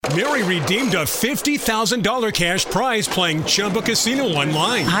Mary redeemed a $50,000 cash prize playing Chumba Casino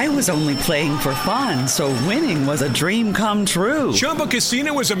online. I was only playing for fun, so winning was a dream come true. Chumba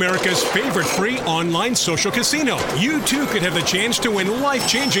Casino is America's favorite free online social casino. You too could have the chance to win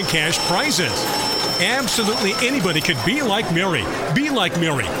life-changing cash prizes. Absolutely anybody could be like Mary. Be like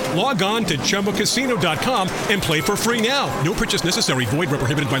Mary. Log on to ChumbaCasino.com and play for free now. No purchase necessary. Void where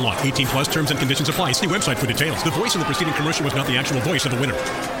prohibited by law. 18 plus terms and conditions apply. See website for details. The voice in the preceding commercial was not the actual voice of the winner.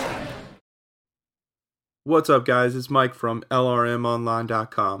 What's up, guys? It's Mike from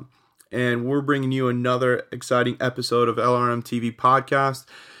LRMonline.com. And we're bringing you another exciting episode of LRM TV Podcast.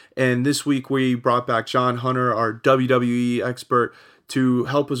 And this week we brought back John Hunter, our WWE expert, to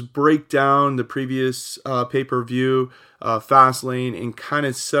help us break down the previous pay-per-view, Fastlane, and kind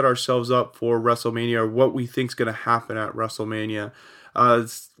of set ourselves up for WrestleMania, or what we think is going to happen at WrestleMania.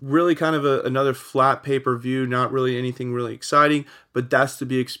 It's really kind of another flat pay-per-view, not really anything really exciting, but that's to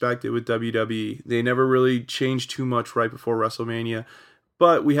be expected with WWE. They never really change too much right before WrestleMania.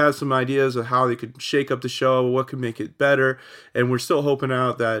 But we have some ideas of how they could shake up the show, what could make it better, and we're still hoping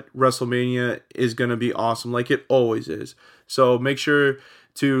out that WrestleMania is going to be awesome like it always is. So make sure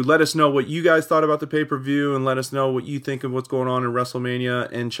to let us know what you guys thought about the pay-per-view and let us know what you think of what's going on in WrestleMania,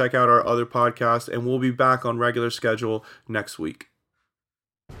 and check out our other podcast, and we'll be back on regular schedule next week.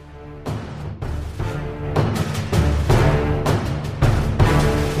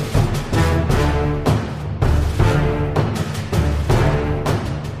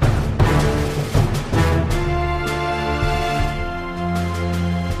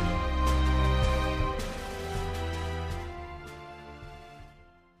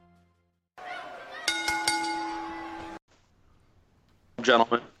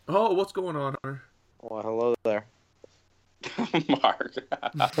 Gentlemen. Oh, what's going on, Hunter? Well, hello there. Mark.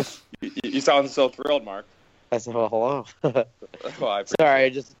 You sound so thrilled, Mark. I said, well, hello. Well,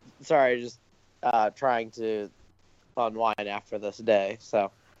 Sorry, just trying to unwind after this day.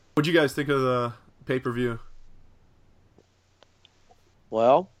 So, What'd you guys think of the pay-per-view?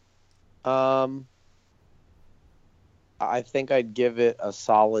 well, I think I'd give it a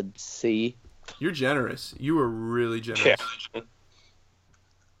solid C. You're generous. You were really generous. Yeah.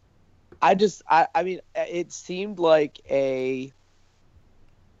 I mean, it seemed like it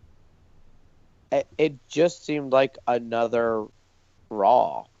just seemed like another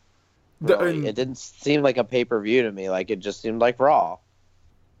Raw. Really. It didn't seem like a pay-per-view to me. Like, it just seemed like Raw.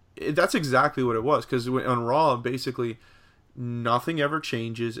 That's exactly what it was, because on Raw, basically, nothing ever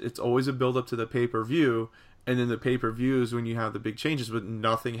changes. It's always a build-up to the pay-per-view, and then the pay-per-view is when you have the big changes, but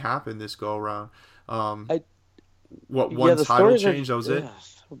nothing happened this go-around. One title change, that was it?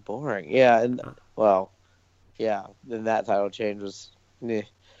 So boring. Yeah, and well, yeah, then that title change was yeah,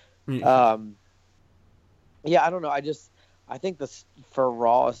 I don't know. I think this for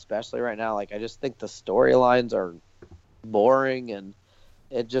Raw, especially right now, like, I just think the storylines are boring, and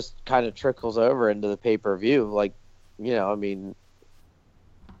it just kind of trickles over into the pay-per-view. Like, I mean,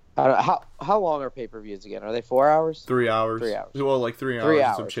 I don't know, how long are pay-per-views again? Are they 4 hours? 3 hours. 3 hours. Well, like 3 hours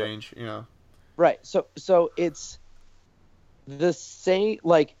and some change, Right. So it's the same,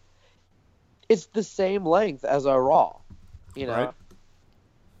 like, it's the same length as a Raw, Right.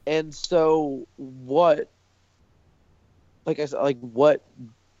 And so what, like I said,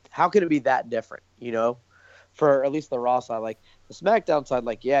 how could it be that different, for at least the Raw side? Like, the SmackDown side,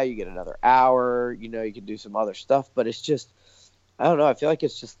 like, yeah, you get another hour, you can do some other stuff, but it's just, I don't know, I feel like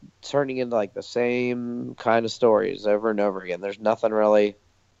it's just turning into, like, the same kind of stories over and over again. There's nothing really,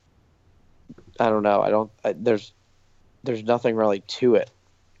 I don't know, there's nothing really to it,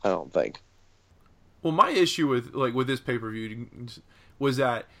 I don't think. Well, my issue with this pay-per-view was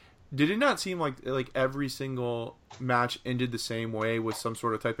that, did it not seem like every single match ended the same way with some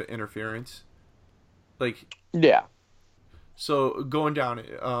sort of type of interference? Like, yeah. So going down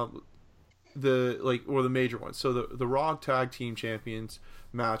the major ones. So the Raw Tag Team Champions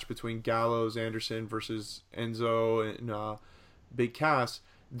match between Gallows, Anderson versus Enzo and Big Cass,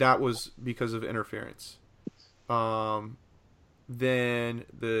 that was because of interference. Then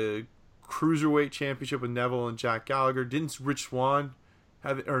the Cruiserweight Championship with Neville and Jack Gallagher, didn't Rich Swann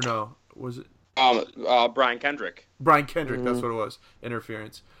have it, or no? Was it Brian Kendrick? Brian Kendrick, that's what it was.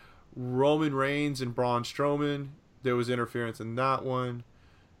 Interference. Roman Reigns and Braun Strowman, there was interference in that one.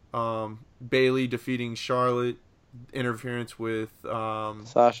 Bayley defeating Charlotte, interference with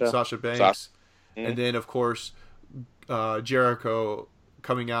Sasha Banks. And then, of course, Jericho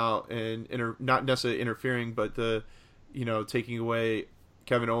coming out and not necessarily interfering, but taking away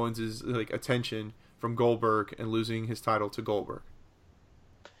Kevin Owens' attention from Goldberg and losing his title to Goldberg.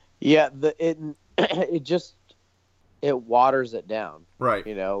 Yeah, it just it waters it down. Right.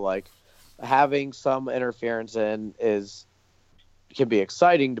 You know, like having some interference can be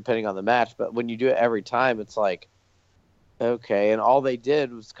exciting depending on the match, but when you do it every time, it's like, okay. And all they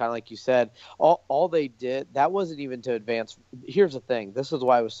did was kind of like you said, all they did, that wasn't even to advance. Here's the thing. This is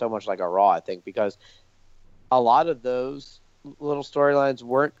why it was so much like a Raw, I think, because a lot of those little storylines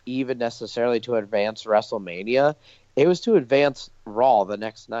weren't even necessarily to advance WrestleMania. It was to advance Raw the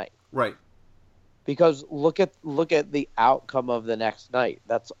next night. Right. Because look at the outcome of the next night.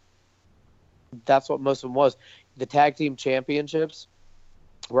 That's what most of them was. The tag team championships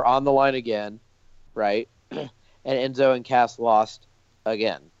were on the line again, right? And Enzo and Cass lost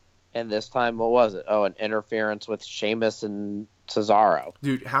again. And this time, what was it? Oh, an interference with Sheamus and Cesaro.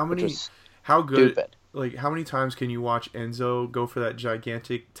 Dude, how good, stupid. Like, how many times can you watch Enzo go for that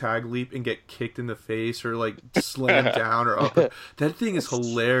gigantic tag leap and get kicked in the face or, like, slammed down or up? That thing is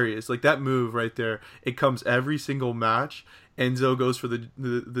hilarious. Like, that move right there, it comes every single match. Enzo goes for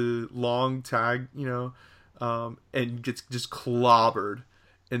the long tag, you know, and gets just clobbered.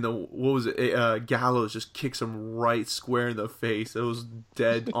 And Gallows just kicks him right square in the face. It was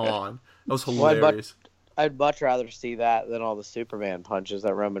dead on. That was hilarious. I'd much rather see that than all the Superman punches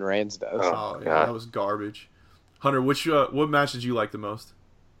that Roman Reigns does. Oh yeah, that was garbage. Hunter, what match did you like the most?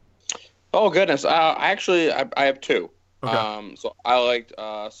 Oh goodness, I have two. Okay. So I liked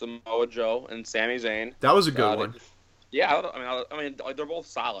Samoa Joe and Sami Zayn. That was a good one. Yeah, I mean, like, they're both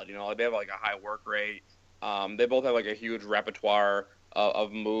solid. You know, like, they have like a high work rate. They both have like a huge repertoire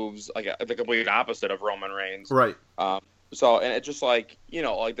of moves, like the complete opposite of Roman Reigns. Right. So, and it's just like, you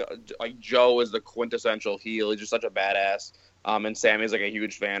know, like Joe is the quintessential heel. He's just such a badass. And Sammy's like a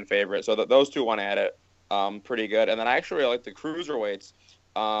huge fan favorite. So those two went at it pretty good. And then I actually like the cruiserweights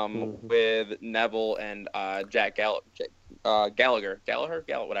with Neville and Jack Gallagher,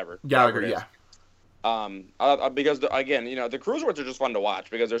 whatever. Gallagher, yeah. Because again, you know, the cruiserweights are just fun to watch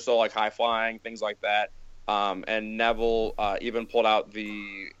because they're so like high flying, things like that. And Neville even pulled out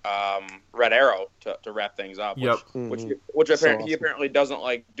the Red Arrow to wrap things up, which apparently he apparently doesn't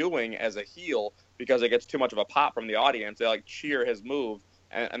like doing as a heel because it gets too much of a pop from the audience. They like cheer his move,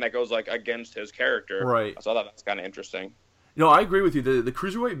 and that goes like against his character. Right. So I thought that's kind of interesting. No, I agree with you. The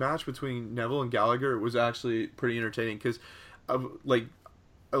cruiserweight match between Neville and Gallagher was actually pretty entertaining because,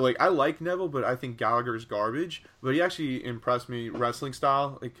 I like Neville, but I think Gallagher's garbage. But he actually impressed me wrestling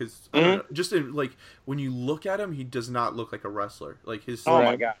style, because just in, like, when you look at him, he does not look like a wrestler. Like his,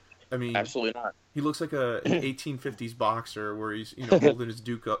 my god, I mean, absolutely not. He looks like an 1850s boxer where he's holding his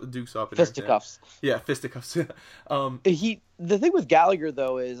dukes up and fisticuffs. Yeah, fisticuffs. The thing with Gallagher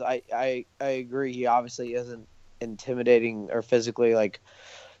though is I agree. He obviously isn't intimidating or physically like,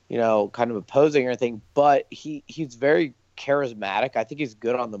 kind of opposing or anything, but he's very charismatic. I think he's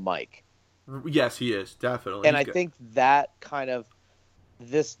good on the mic. Yes, he is, definitely. And I think that kind of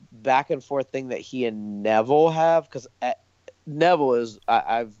this back and forth thing that he and Neville have, because Neville is,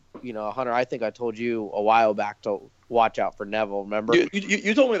 Hunter, I think I told you a while back to watch out for Neville. Remember?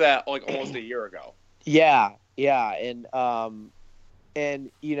 You told me that like almost a year ago. Yeah, and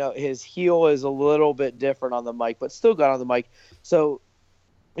his heel is a little bit different on the mic, but still good on the mic. So,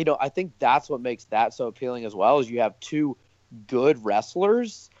 I think that's what makes that so appealing as well, is you have two good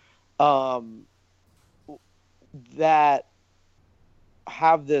wrestlers that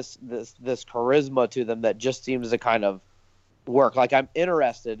have this charisma to them that just seems to kind of work. Like, I'm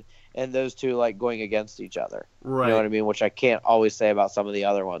interested in those two like going against each other. Right. You know what I mean? Which I can't always say about some of the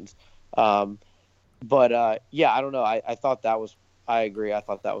other ones. But I don't know. I agree. I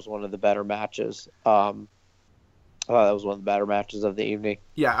thought that was one of the better matches. That was one of the better matches of the evening.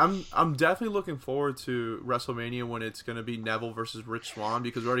 Yeah, I'm definitely looking forward to WrestleMania when it's going to be Neville versus Rich Swann,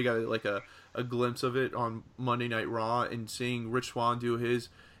 because we already got like a glimpse of it on Monday Night Raw, and seeing Rich Swann do his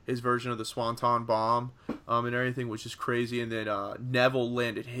version of the Swanton Bomb and everything, which is crazy. And then Neville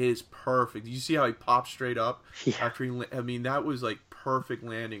landed his perfect. Did you see how he popped straight up after he that was like perfect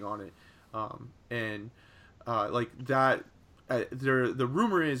landing on it. Like that. The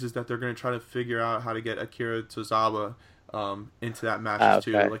rumor is that they're going to try to figure out how to get Akira Tozawa into that match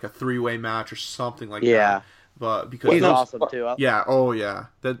too, like a 3-way match or something like that. But because he's awesome too. Yeah,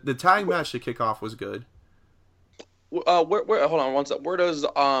 the tag match to kick off was good. Where hold on one second. Where does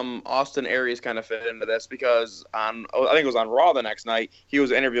Austin Aries kind of fit into this? Because I think it was on Raw the next night, he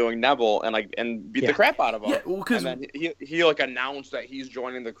was interviewing Neville and beat the crap out of him. Yeah, well, because and then he like announced that he's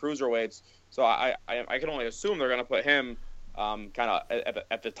joining the cruiserweights. So I can only assume they're going to put him kind of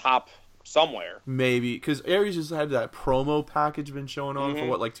at the top somewhere. Maybe because Aries just had that promo package been showing on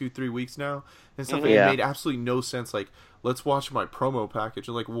for like 2-3 weeks now and stuff. It made absolutely no sense. Like, let's watch my promo package.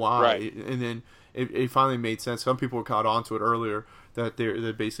 And like, why? Right. And then it finally made sense. Some people caught on to it earlier that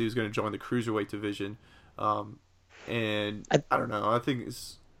that basically was going to join the cruiserweight division. And I don't know. I think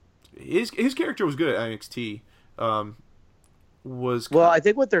his character was good at NXT. I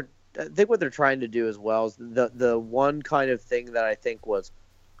think what they're trying to do as well is the one kind of thing that I think was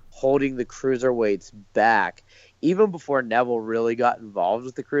holding the cruiserweights back, even before Neville really got involved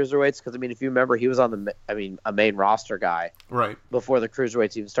with the cruiserweights. Because I mean, if you remember, he was on a main roster guy right before the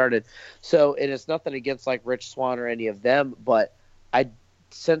cruiserweights even started. So it's nothing against like Rich Swann or any of them, but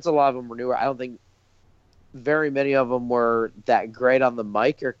since a lot of them were newer, I don't think very many of them were that great on the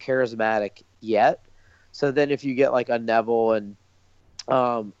mic or charismatic yet. So then if you get like a Neville and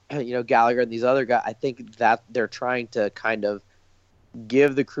Gallagher and these other guys, I think that they're trying to kind of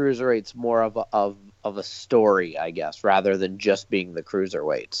give the cruiserweights more of a story, I guess, rather than just being the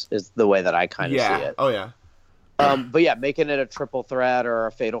cruiserweights is the way that I kind of see it. Oh yeah. But yeah, making it a triple threat or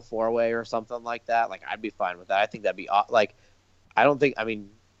a fatal 4-way or something like that, like I'd be fine with that. I think that'd be like, I don't think I've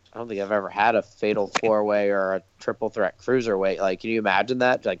ever had a fatal 4-way or a triple threat cruiserweight. Like, can you imagine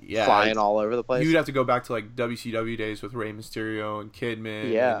that? Like flying all over the place. You'd have to go back to like WCW days with Rey Mysterio and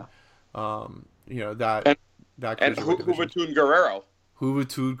Kidman. Yeah. And, and Juventud Guerrero.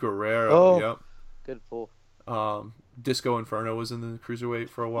 Juventud Guerrero. Oh, yep. Good pull. Disco Inferno was in the cruiserweight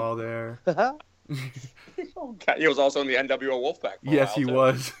for a while there. He was also in the NWO Wolfpack. Yes, he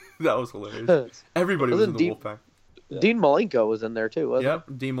was. That was hilarious. Everybody was in the Wolfpack. Dean Malenko was in there too, wasn't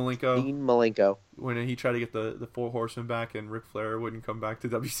he? Dean Malenko. Dean Malenko. When he tried to get the Four Horsemen back and Ric Flair wouldn't come back to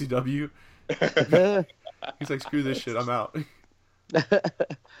WCW. He's like, screw this shit, I'm out.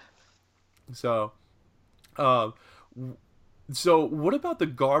 So what about the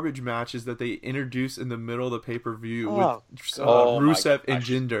garbage matches that they introduced in the middle of the pay-per-view with Rusev and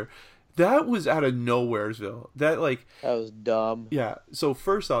Jinder? That was out of nowheresville. That was dumb. Yeah. So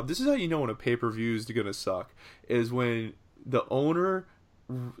first off, this is how you know when a pay-per-view is gonna suck. Is when the owner,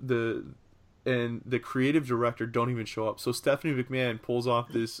 and the creative director don't even show up. So Stephanie McMahon pulls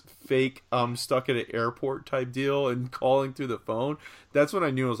off this fake stuck at an airport type deal and calling through the phone. That's when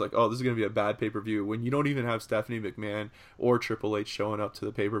I knew. I was like, oh, this is gonna be a bad pay-per-view. When you don't even have Stephanie McMahon or Triple H showing up to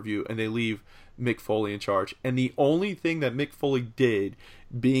the pay-per-view and they leave Mick Foley in charge. And the only thing that Mick Foley did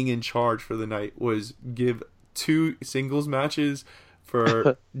being in charge for the night was give 2 singles matches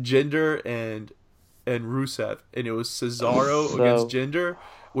for Jinder and Rusev, and it was Cesaro against Jinder,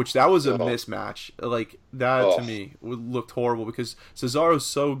 which that was a mismatch. Like that to me looked horrible because Cesaro's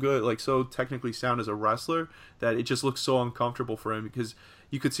so good, like so technically sound as a wrestler that it just looked so uncomfortable for him because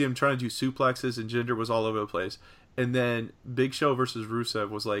you could see him trying to do suplexes and Jinder was all over the place. And then Big Show versus Rusev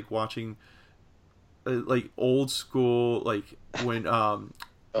was like watching like old school, like when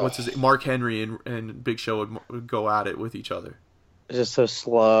Mark Henry and Big Show would go at it with each other. Just so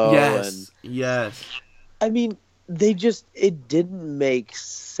slow. Yes. I mean, it didn't make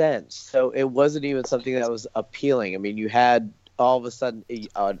sense. So it wasn't even something that was appealing. I mean, you had all of a sudden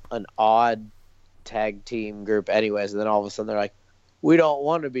an odd tag team group anyways, and then all of a sudden they're like, we don't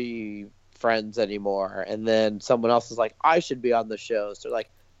want to be friends anymore. And then someone else is like, I should be on the show. So they're like,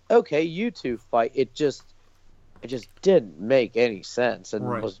 okay, you two fight. It just didn't make any sense. And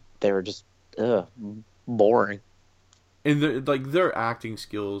they were just boring. And their acting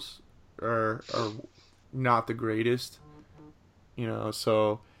skills are not the greatest,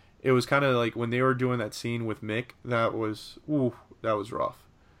 so it was kind of like when they were doing that scene with Mick, that was rough.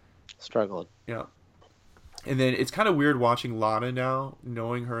 Struggling. Yeah. And then it's kind of weird watching Lana now,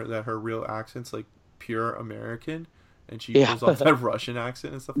 knowing that her real accent's like pure American, and she pulls off that Russian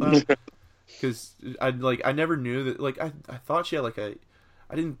accent and stuff like that. Because I never knew that. Like I thought she had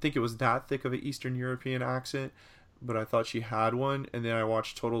I didn't think it was that thick of an Eastern European accent, but I thought she had one. And then I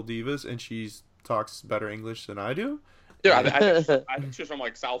watched Total Divas, and she talks better English than I do. Yeah, I think she's from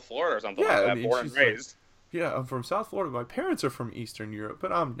like South Florida or something like that, born and raised. Yeah, I'm from South Florida. My parents are from Eastern Europe,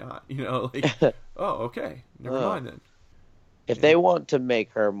 but I'm not. Okay, never mind then. If they want to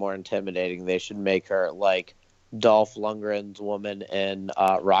make her more intimidating, they should make her like Dolph Lundgren's woman in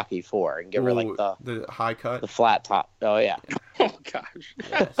Rocky IV and give her like the high cut, the flat top. Oh yeah. Oh gosh.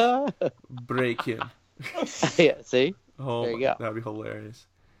 Yes. Break him. Yeah. See. Oh, there you go. That'd be hilarious.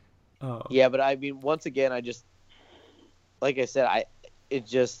 Oh. Yeah, but I mean, once again, I just, like I said,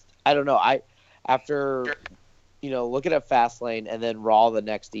 I don't know. After, looking at Fastlane and then Raw the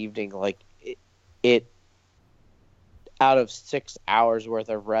next evening, like it out of 6 hours worth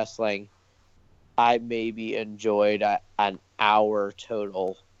of wrestling, I maybe enjoyed an hour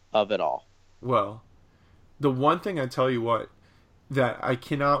total of it all. Well, the one thing I tell you what, that I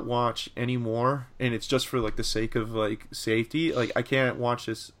cannot watch anymore, and it's just for like the sake of like safety. Like I can't watch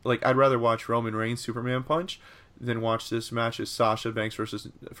this. Like I'd rather watch Roman Reigns Superman Punch than watch this match as Sasha Banks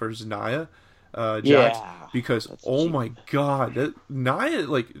versus Nia Jax, because my god, that Nia,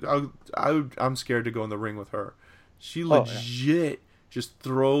 like I'm scared to go in the ring with her. She legit just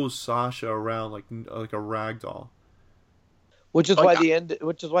throws Sasha around like a rag doll. Which is why the end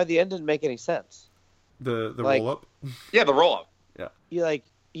didn't make any sense. The roll up. Yeah, the roll up. Yeah. You like,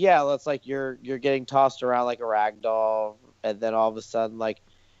 yeah, that's like you're getting tossed around like a rag doll, and then all of a sudden like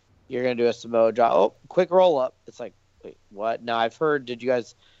you're gonna do a Samoa drop. Oh, quick roll up. It's like, wait, what? Now I've heard. Did you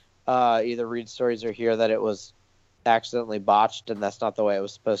guys either read stories or hear that it was accidentally botched and that's not the way it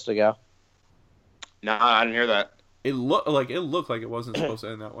was supposed to go? No, I didn't hear that. It looked like it wasn't supposed to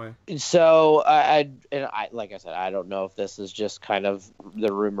end that way. So I like I said, I don't know if this is just kind of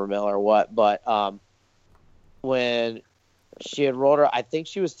the rumor mill or what, but when she had rolled her, I think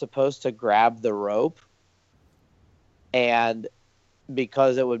she was supposed to grab the rope, and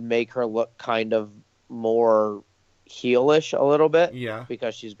because it would make her look kind of more heelish a little bit,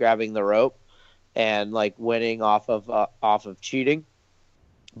 because she's grabbing the rope and like winning off of cheating,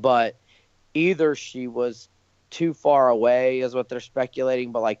 but either she was too far away is what they're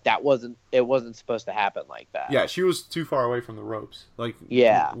speculating, but like it wasn't supposed to happen like that. Yeah, she was too far away from the ropes. Like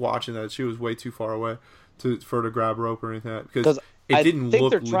watching that, she was way too far away for her to grab rope or anything like that, because it didn't look legit. I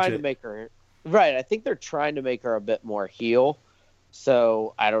think they're trying to make her right. I think they're trying to make her a bit more heel.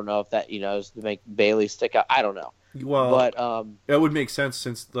 So I don't know if that is to make Bayley stick out. I don't know. Well, but that would make sense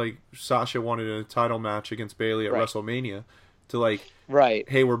since like Sasha wanted a title match against Bayley at WrestleMania. To like,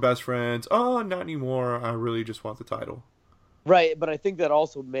 hey, we're best friends. Oh, not anymore. I really just want the title. Right, but I think that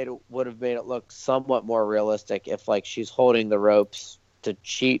also would have made it look somewhat more realistic if like she's holding the ropes to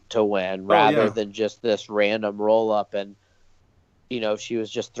cheat to win rather than just this random roll up, and she was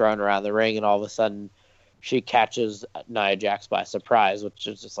just thrown around the ring and all of a sudden she catches Nia Jax by surprise, which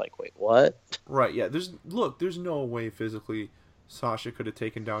is just like, wait, what? Right, yeah. There's no way physically Sasha could have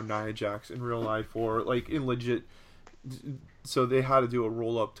taken down Nia Jax in real life or like in legit. So they had to do a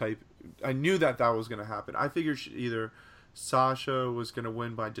roll-up type. I knew that was going to happen. I figured either Sasha was going to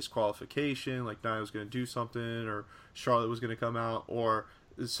win by disqualification, like Nia was going to do something, or Charlotte was going to come out, or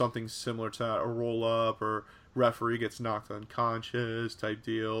something similar to that, a roll-up, or referee gets knocked unconscious type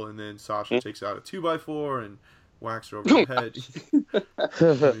deal, and then Sasha takes out a 2x4 and whacks her over the head.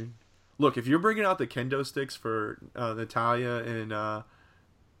 I mean, look, if you're bringing out the kendo sticks for Natalya and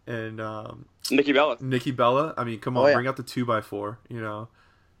Nikki Bella. I mean, come on, bring out the 2x4.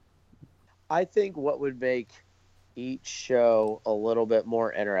 I think what would make each show a little bit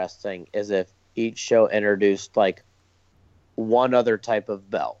more interesting is if each show introduced like one other type of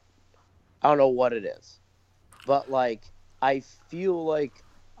belt. I don't know what it is, but like I feel like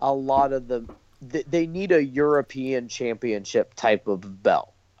a lot of they need a European Championship type of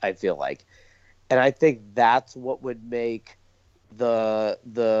belt. I feel like, and I think that's what would make the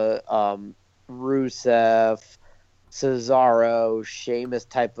Rusev, Cesaro, Sheamus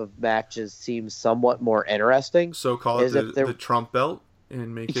type of matches seem somewhat more interesting. So call it the Trump belt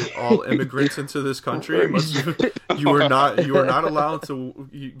and make it all immigrants into this country. You are not allowed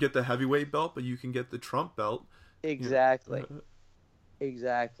to get the heavyweight belt, but you can get the Trump belt. Exactly.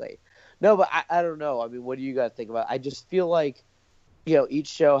 Exactly. No, but I don't know. I mean, what do you guys think about it? I just feel like, each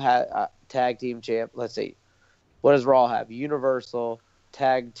show had a tag team champ. Let's see. What does Raw have? Universal,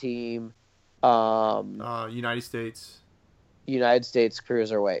 tag team, United States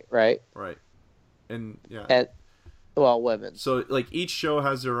Cruiserweight, right? Right. And women. So like each show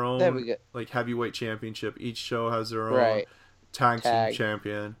has their own like heavyweight championship. Each show has their own tag team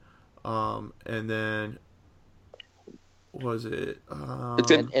champion. And then was it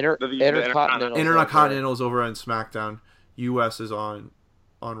it's an Intercontinental's over on SmackDown. US is on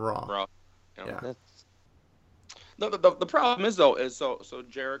Raw. Yeah. The problem is though so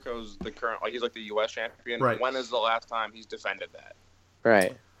Jericho's the current, like he's like the U.S. champion. Right. When is the last time he's defended that?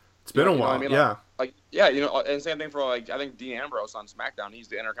 Right. It's been a while. I mean? And same thing for like I think Dean Ambrose on SmackDown. He's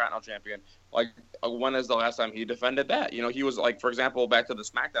the Intercontinental champion. Like when is the last time he defended that? He was like, for example, back to the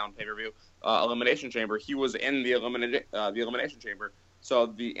SmackDown pay-per-view Elimination Chamber. He was in the Elimination Chamber, so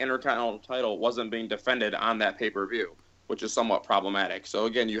the Intercontinental title wasn't being defended on that pay-per-view, which is somewhat problematic. So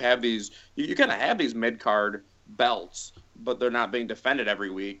again, you have these, you kind of have these mid-card belts, but they're not being defended every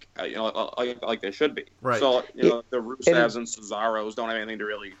week, like they should be. Right. So the Rusevs and Cesaros don't have anything to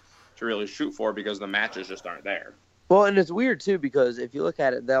really shoot for because the matches just aren't there. Well, and it's weird too because if you look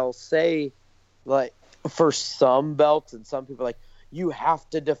at it, they'll say like for some belts and some people like you have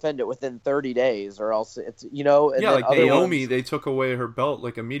to defend it within 30 days or else it's, you know. And yeah, like Naomi, ones, they took away her belt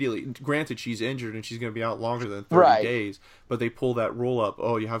like immediately. Granted, she's injured and she's going to be out longer than 30 right. days, but they pull that rule up.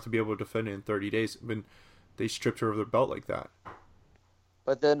 Oh, you have to be able to defend it in 30 days. When they stripped her of her belt like that.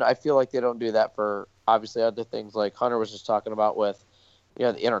 But then I feel like they don't do that for obviously other things like Hunter was just talking about with, you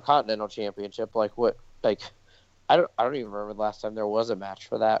know, the Intercontinental Championship. Like what, like I don't even remember the last time there was a match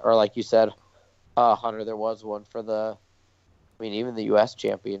for that. Or like you said, Hunter, there was one for the, I mean, even the U.S.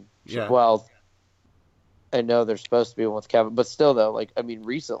 Championship. Yeah. Well, I know there's supposed to be one with Kevin, but still though, like I mean,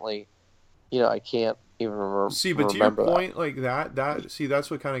 recently, you know, I can't even remember. See, but to your point, like that's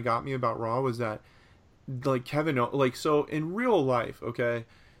what kind of got me about Raw was that, like Kevin, like so in real life, okay,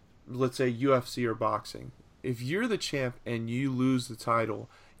 let's say UFC or boxing, if you're the champ and you lose the title,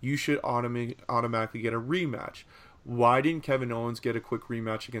 you should automatically get a rematch. Why didn't Kevin Owens get a quick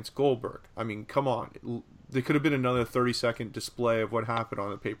rematch against Goldberg? I mean, come on. There could have been another 30-second display of what happened on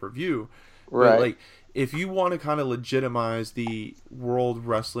the pay-per-view. Right. But, like, if you want to kind of legitimize the world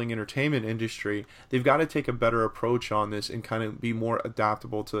wrestling entertainment industry, they've got to take a better approach on this and kind of be more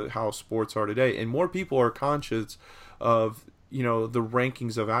adaptable to how sports are today. And more people are conscious of, you know, the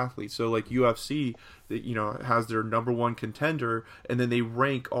rankings of athletes. So like UFC, that, you know, has their number one contender, and then they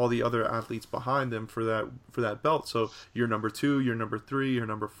rank all the other athletes behind them for that belt. So you're number 2, you're number 3, you're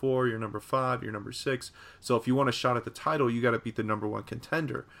number 4, you're number 5, you're number 6. So if you want a shot at the title, you got to beat the number one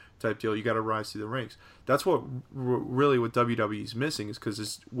contender type deal. You got to rise through the ranks. That's what really what WWE's missing, is because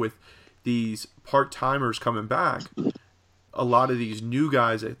it's with these part-timers coming back, a lot of these new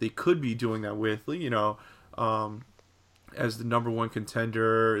guys that they could be doing that with, you know, as the number one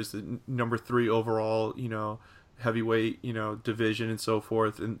contender, as the number 3 overall, you know, heavyweight, you know, division and so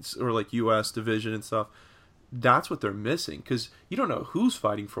forth, and or like U.S. division and stuff. That's what they're missing, because you don't know who's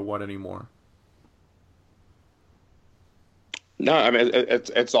fighting for what anymore. No, I mean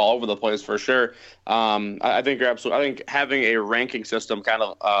it's all over the place for sure. I think you're absolutely. I think having a ranking system kind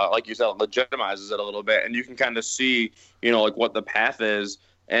of, like you said, legitimizes it a little bit, and you can kind of see, you know, like what the path is.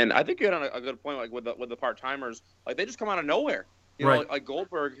 And I think you had a good point, like with the part timers, like they just come out of nowhere, you know, like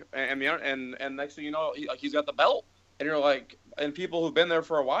Goldberg, and next thing you know, he's got the belt, and you're like, and people who've been there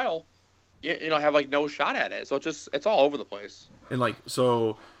for a while, you know, have like no shot at it. So it's all over the place. And like,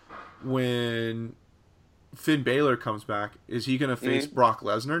 so when Finn Balor comes back, is he going to face Brock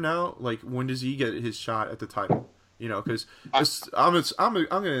Lesnar now? Like, when does he get his shot at the title? You know, because I'm going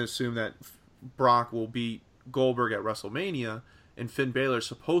to assume that Brock will beat Goldberg at WrestleMania. And Finn Balor's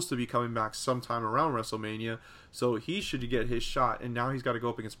supposed to be coming back sometime around WrestleMania, so he should get his shot. And now he's got to go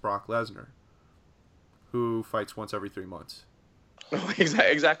up against Brock Lesnar, who fights once every 3 months.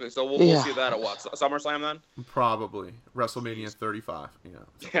 Exactly. So we'll see that at what, SummerSlam then? Probably WrestleMania 35. You know.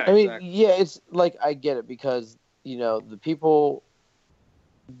 Yeah, I mean, yeah, it's like I get it, because you know the people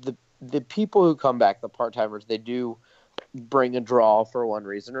who come back, the part timers, they do bring a draw for one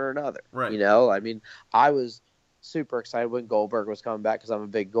reason or another. Right. You know, I mean, I was super excited when Goldberg was coming back because I'm a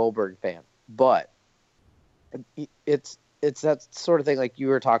big Goldberg fan. But it's that sort of thing like you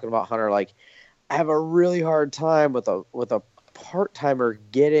were talking about, Hunter. Like, I have a really hard time with a part-timer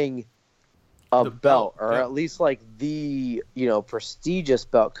getting a belt, or at least like the, you know, prestigious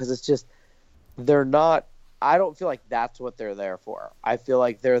belt, because it's just, they're not, I don't feel like that's what they're there for. I feel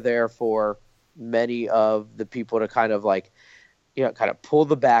like they're there for many of the people to kind of like, you know, kind of pull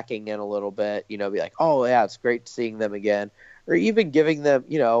the backing in a little bit, you know, be like, oh yeah, it's great seeing them again, or even giving them,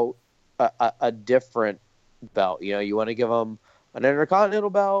 you know, a different belt. You know, you want to give them an Intercontinental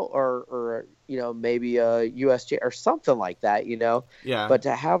belt, or you know, maybe a USJ or something like that, you know. Yeah. But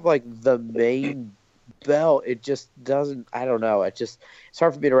to have like the main belt, it just doesn't. I don't know. It's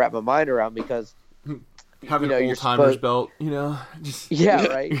hard for me to wrap my mind around, because having, you know, an old timers belt, you know, just yeah,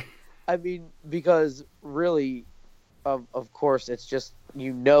 right. I mean, because really, of course, it's just,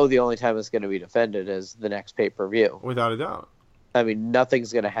 you know, the only time it's going to be defended is the next pay-per-view. Without a doubt. I mean,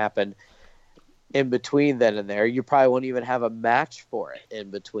 nothing's going to happen in between then and there. You probably won't even have a match for it in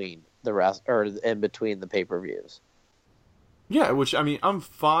between the rest, or in between the pay-per-views. Yeah, which, I mean, I'm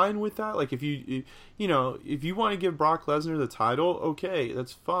fine with that. Like, if you know, if you want to give Brock Lesnar the title, okay,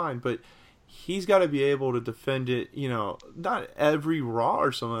 that's fine. But he's got to be able to defend it, you know, not every Raw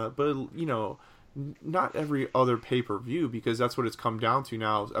or something, but, you know, not every other pay-per-view, because that's what it's come down to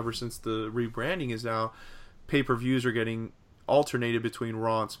now. Ever since the rebranding is now, pay-per-views are getting alternated between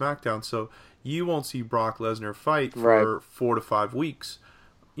Raw and SmackDown, so you won't see Brock Lesnar fight for 4 to 5 weeks,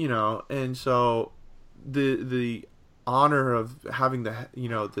 you know. And so the honor of having the, you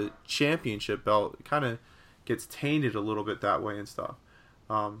know, the championship belt kind of gets tainted a little bit that way and stuff.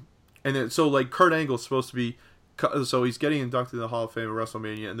 And then, so like Kurt Angle's supposed to be So he's getting inducted in the Hall of Fame of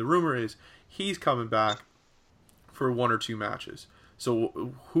WrestleMania, and the rumor is he's coming back for 1 or 2 matches.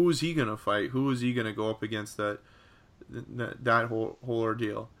 So who is he gonna fight? Who is he gonna go up against that whole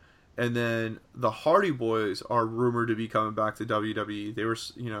ordeal? And then the Hardy Boys are rumored to be coming back to WWE. They were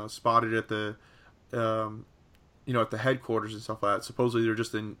spotted at the at the headquarters and stuff like that. Supposedly they're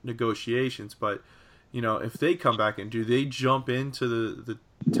just in negotiations, but if they come back in, do they jump into the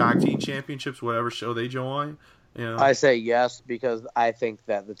tag team championships, whatever show they join? I say yes, because I think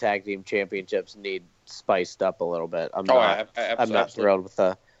that the tag team championships need spiced up a little bit. I'm not thrilled with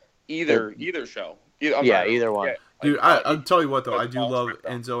either show. Either one. Yeah, dude, I'll tell you what though, I do love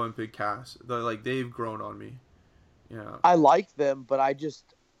Enzo and Big Cass. They've grown on me. Yeah, I like them, but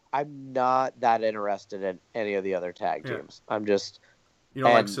I'm not that interested in any of the other tag teams. I'm just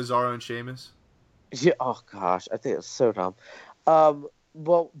like Cesaro and Sheamus. Yeah. Oh gosh, I think it's so dumb.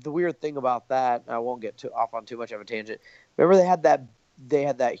 Well, the weird thing about that, I won't get off on too much of a tangent. Remember they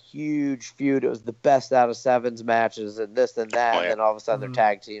had that huge feud. It was the best out of 7s matches and this and that. And then all of a sudden they're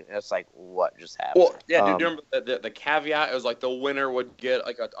tag team. And it's like, what just happened? Well, yeah, do you remember the caveat? It was like the winner would get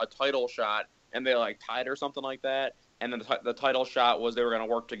like a title shot, and they like tied or something like that. And then the title shot was they were going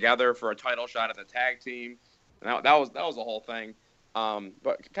to work together for a title shot at the tag team. And that was the whole thing.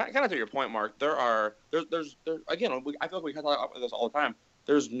 But kind of to your point, Mark, there's again, I feel like we talk about this all the time.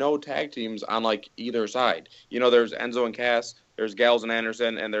 There's no tag teams on like either side. There's Enzo and Cass, there's Gallows and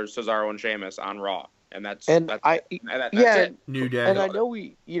Anderson, and there's Cesaro and Sheamus on Raw, and that's it. New Day. And I know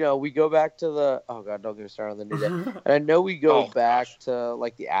we go back to the don't get me started on the New Day. And I know we go back to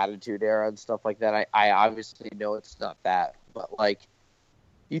like the Attitude Era and stuff like that. I obviously know it's not that, but like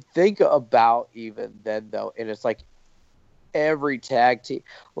you think about even then though, and it's like every tag team,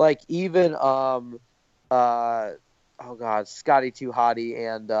 like even Scotty 2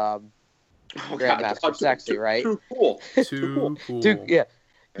 Hottie and Grandmaster Sexy, right? Too cool. Too cool.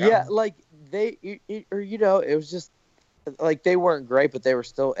 Yeah, like they, it was just like they weren't great, but they were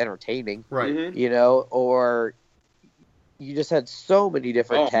still entertaining, right? Mm-hmm. Or you just had so many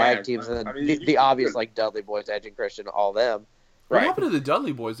different tag teams, and then the obvious like Dudley Boys, Edge and Christian, all them. What happened to the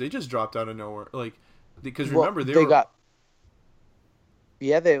Dudley Boys? They just dropped out of nowhere, because remember they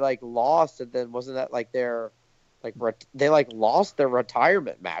like lost, and then wasn't that like their they lost their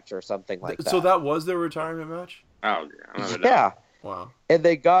retirement match or something like that. So that was their retirement match? Oh, yeah. Wow. And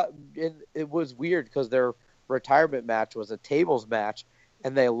it was weird because their retirement match was a tables match,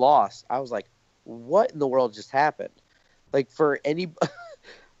 and they lost. I was like, what in the world just happened? Like, for any...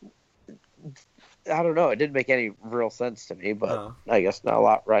 I don't know. It didn't make any real sense to me, but I guess not a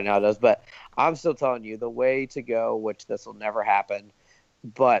lot right now does. But I'm still telling you, the way to go, which this will never happen,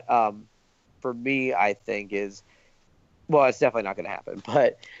 but for me, I think is... Well, it's definitely not going to happen,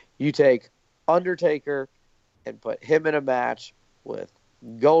 but you take Undertaker and put him in a match with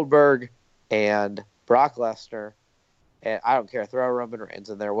Goldberg and Brock Lesnar, and I don't care, throw Roman Reigns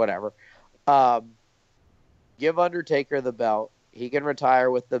in there, whatever. Give Undertaker the belt. He can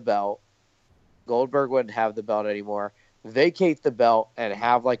retire with the belt. Goldberg wouldn't have the belt anymore. Vacate the belt and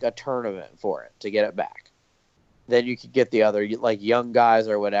have like a tournament for it to get it back. Then you could get the other like young guys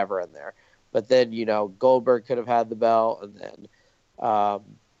or whatever in there. But then, Goldberg could have had the belt, and then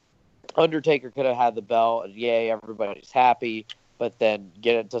Undertaker could have had the belt, and yay, everybody's happy. But then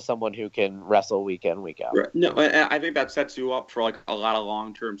get it to someone who can wrestle week in, week out. Right. No, and I think that sets you up for like a lot of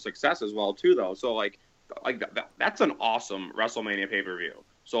long-term success as well, too, though. So like that's an awesome WrestleMania pay-per-view.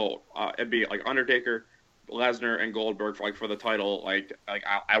 So it'd be like Undertaker, Lesnar, and Goldberg for the title.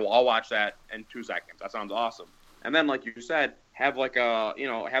 I'll watch that in 2 seconds. That sounds awesome. And then, like you said, have like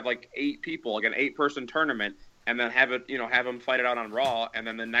 8 people, like an 8-person tournament, and then have them fight it out on Raw, and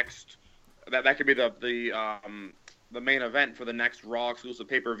then the next that could be the main event for the next Raw exclusive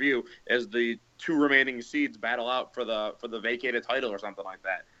pay-per-view is the 2 remaining seeds battle out for the vacated title or something like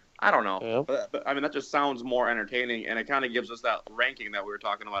that. I don't know, but I mean that just sounds more entertaining, and it kind of gives us that ranking that we were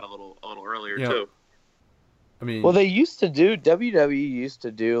talking about a little earlier too. I mean, well, WWE used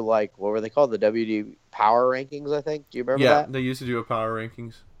to do like, what were they called? The WWE Power Rankings, I think. Do you remember that? Yeah, they used to do a Power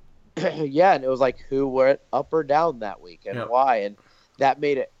Rankings. Yeah, and it was like who went up or down that week and why, and that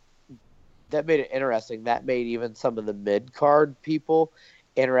made it interesting. That made even some of the mid-card people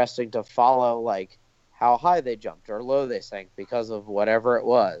interesting to follow, like how high they jumped or low they sank because of whatever it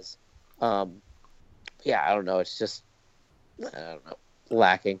was. I don't know. It's just,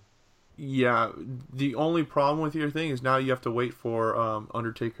 lacking. Yeah, the only problem with your thing is now you have to wait for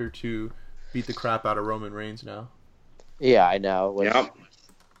Undertaker to beat the crap out of Roman Reigns now. Yeah, I know. What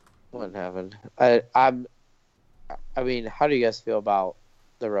happened? I mean, how do you guys feel about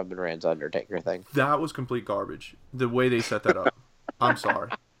The Roman Reigns Undertaker thing. That was complete garbage. The way they set that up. I'm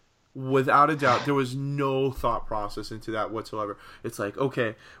sorry. Without a doubt, there was no thought process into that whatsoever. It's like,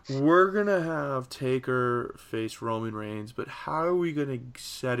 okay, we're going to have Taker face Roman Reigns, but how are we going to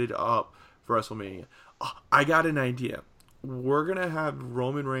set it up for WrestleMania? Oh, I got an idea. We're going to have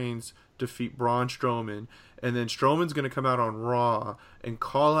Roman Reigns defeat Braun Strowman, and then Strowman's going to come out on Raw and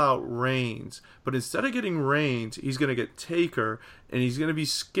call out Reigns. But instead of getting Reigns, he's going to get Taker, and he's going to be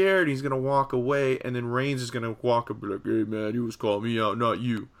scared. He's going to walk away, and then Reigns is going to walk up and be like, hey, man, you was calling me out, not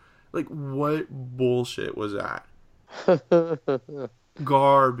you. Like, what bullshit was that?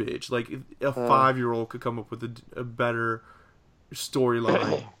 Garbage. Like, a 5-year-old could come up with a better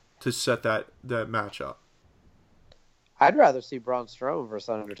storyline to set that match up. I'd rather see Braun Strowman versus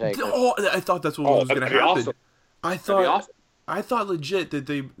Undertaker. Oh, I thought that's what was going to happen. Awesome. I thought legit that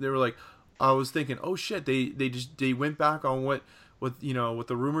they were like, I was thinking, oh shit, they went back on what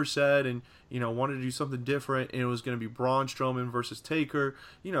the rumors said, and wanted to do something different, and it was going to be Braun Strowman versus Taker.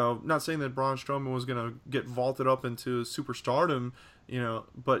 Not saying that Braun Strowman was going to get vaulted up into superstardom,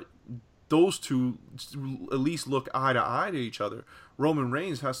 but those two at least look eye to eye to each other. Roman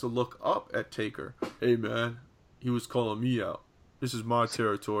Reigns has to look up at Taker. Hey man, he was calling me out. This is my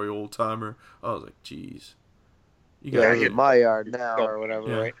territory, old timer. I was like, jeez. You gotta get my yard now, or whatever,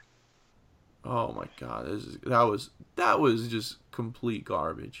 yeah. Right? Oh my god, that was just complete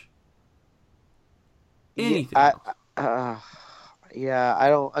garbage. Anything else?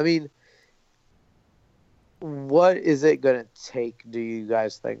 What is it gonna take, do you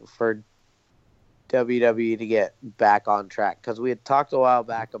guys think, for WWE to get back on track? Because we had talked a while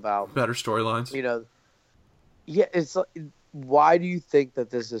back about better storylines. Yeah, it's. Why do you think that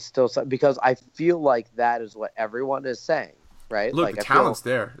this is still? Because I feel like that is what everyone is saying, right? Look, like, the talent's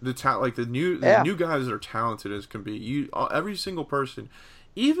there. The new guys are talented as can be. Every single person,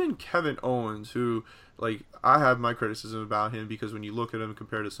 even Kevin Owens, who I have my criticism about him because when you look at him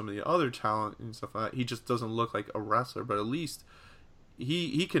compared to some of the other talent and stuff like that, he just doesn't look like a wrestler. But at least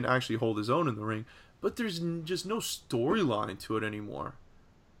he can actually hold his own in the ring. But there's just no storyline to it anymore.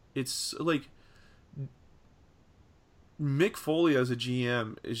 It's like Mick Foley as a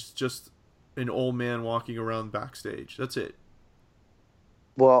GM is just an old man walking around backstage. That's it.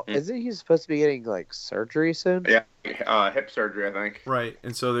 Well, isn't he supposed to be getting surgery soon? Yeah, hip surgery, I think. Right,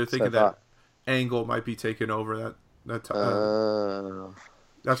 and so they're thinking that Angle might be taking over that time.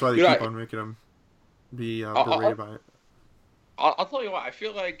 That's why they keep on making him be berated by it. I'll tell you what. I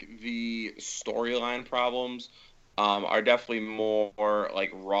feel like the storyline problems are definitely more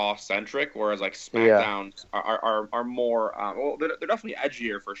Raw centric, whereas SmackDowns are more. They're definitely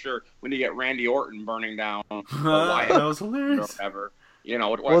edgier for sure. When you get Randy Orton burning down Wyatt, that was hilarious. Or whatever,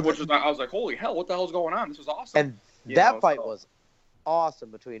 which was I was like, holy hell, what the hell's going on? This was awesome. And that fight was awesome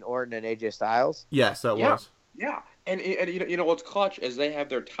between Orton and AJ Styles. Yes, that was. Yeah, and what's clutch is they have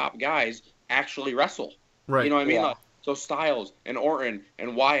their top guys actually wrestle. Right. You know what I mean? Yeah. So Styles and Orton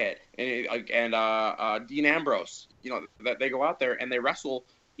and Wyatt and Dean Ambrose, that they go out there and they wrestle.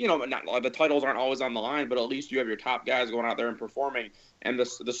 Not the titles aren't always on the line, but at least you have your top guys going out there and performing, and the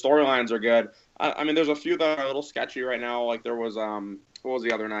storylines are good. I mean, there's a few that are a little sketchy right now. Like there was what was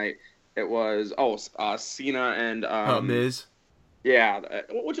the other night? It was Cena and Miz. Yeah,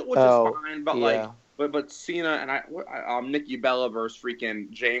 which is fine, but yeah. but Cena and Nikki Bella versus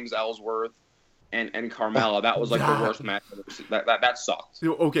freaking James Ellsworth. And Carmella, that was the worst match. That sucked.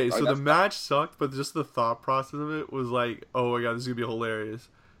 Okay, so the match sucked, but just the thought process of it was like, oh my god, this is gonna be hilarious.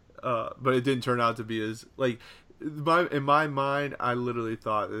 But it didn't turn out to be as in my mind, I literally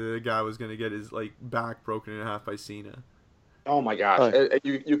thought the guy was gonna get his back broken in half by Cena. Oh my gosh,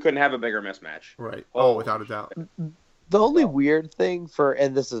 you couldn't have a bigger mismatch. Right. Oh, without a doubt. The only weird thing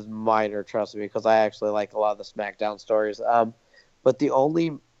and this is minor, trust me, because I actually like a lot of the SmackDown stories. But the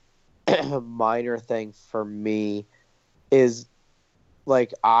only minor thing for me is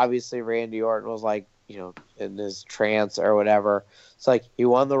obviously Randy Orton was in his trance or whatever. It's he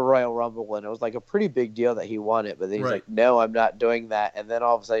won the Royal Rumble and it was a pretty big deal that he won it, but then he's no, I'm not doing that. And then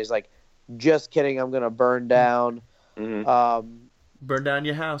all of a sudden he's just kidding, I'm gonna burn down. Mm-hmm. Burn down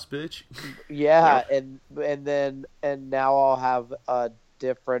your house, bitch. Yeah, and now I'll have a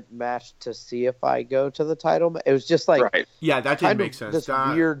different match to see if I go to the title. It was just right. Yeah, that didn't make sense. This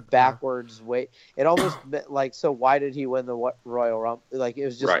weird backwards way. It almost so why did he win the Royal Rumble? It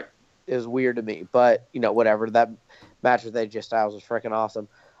was just it was weird to me. But whatever, that match with AJ Styles was freaking awesome.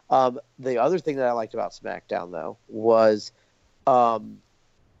 The other thing that I liked about SmackDown though was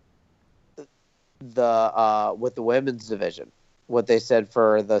the with the women's division, what they said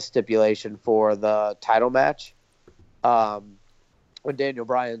for the stipulation for the title match. when Daniel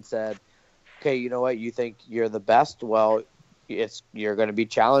Bryan said, "Okay, you know what? You think you're the best? Well, you're going to be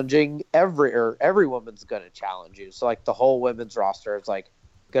challenging every woman's going to challenge you. So like the whole women's roster is like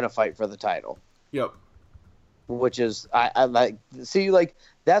going to fight for the title." Yep. Which is I like see like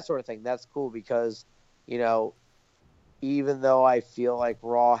that sort of thing. That's cool because even though I feel like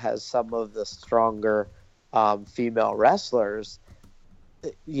Raw has some of the stronger female wrestlers,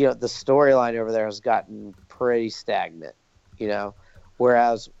 the storyline over there has gotten pretty stagnant.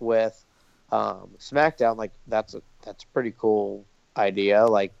 Whereas with SmackDown, like that's a pretty cool idea.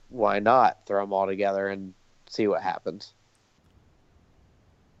 Like, why not throw them all together and see what happens?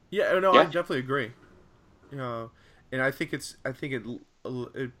 Yeah, no, I definitely agree. And I think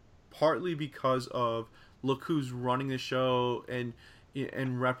it partly because of look who's running the show and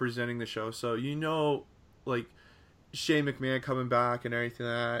representing the show. So like Shane McMahon coming back and everything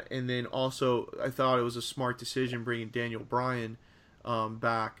like that, and then also I thought it was a smart decision bringing Daniel Bryan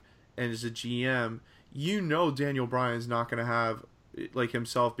back and as a GM. Daniel Bryan's not going to have like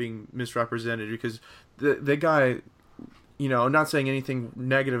himself being misrepresented because the guy, I'm not saying anything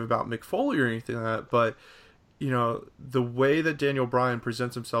negative about Mick Foley or anything like that, but the way that Daniel Bryan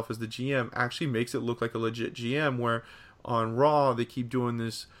presents himself as the GM actually makes it look like a legit GM, where on Raw they keep doing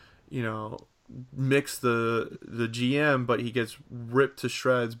this, mix the GM, but he gets ripped to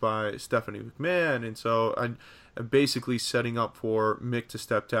shreds by Stephanie McMahon, and so I'm basically setting up for Mick to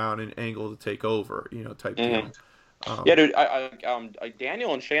step down and Angle to take over, type deal. Yeah, dude.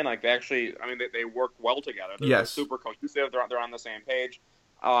 Daniel and Shane, like, they work well together. They're super cohesive. They're on the same page.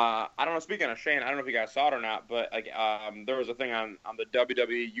 I don't know. Speaking of Shane, I don't know if you guys saw it or not, but there was a thing on the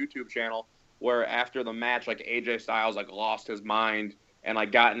WWE YouTube channel where after the match, like AJ Styles like lost his mind and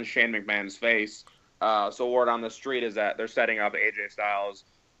like got in Shane McMahon's face. So word on the street is that they're setting up AJ Styles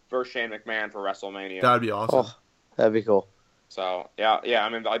versus Shane McMahon for WrestleMania. That'd be awesome. Oh, that'd be cool. So yeah. I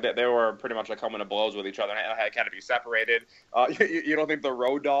mean, they were pretty much like coming to blows with each other. And it had kind of be separated. You don't think the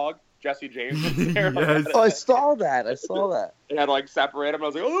Road Dogg, Jesse James, was there? Yes. I saw that. It had like separate them. I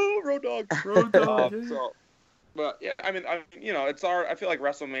was like, oh, Road Dogg. But yeah, I mean, it's I feel like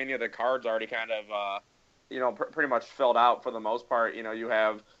WrestleMania, the card's already kind of, pretty much filled out for the most part. You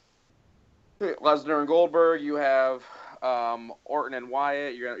have Lesnar and Goldberg. You have Orton and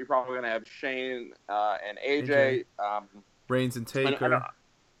Wyatt. You're probably gonna have Shane and AJ. Reigns and Taker.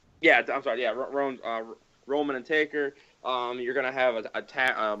 I'm sorry. Yeah, Roman and Taker. You're gonna have a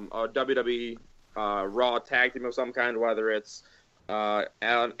WWE Raw tag team of some kind, whether it's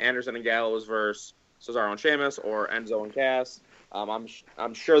Anderson and Gallows versus Cesaro and Sheamus or Enzo and Cass. I'm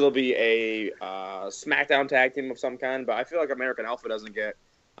sure there'll be a SmackDown tag team of some kind, but I feel like American Alpha doesn't get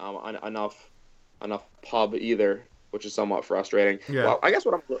enough pub either, which is somewhat frustrating. Yeah. Well, I guess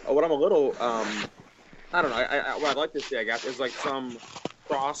what I'm a little I don't know. What I'd like to see, I guess, is like some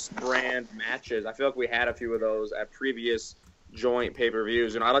cross-brand matches. I feel like we had a few of those at previous joint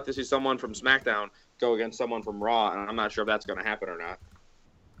pay-per-views. I'd like to see someone from SmackDown go against someone from Raw, and I'm not sure if that's going to happen or not.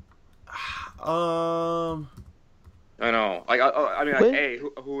 I know.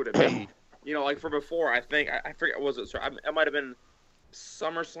 Who would it be? Like for before, I think I forget. It might have been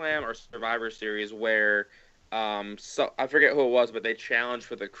SummerSlam or Survivor Series where. So I forget who it was, but they challenged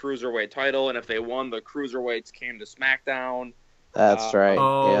for the Cruiserweight title, and if they won, the Cruiserweights came to SmackDown. That's right.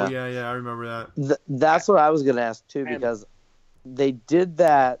 Oh, yeah, I remember that. That's what I was going to ask, too, because they did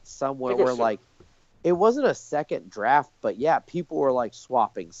that somewhere where, like, it wasn't a second draft, but, yeah, people were, like,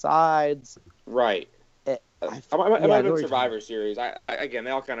 swapping sides. Right. It might have been Survivor Series. Again,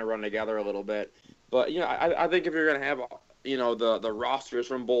 they all kind of run together a little bit. But, I think if you're going to have, the rosters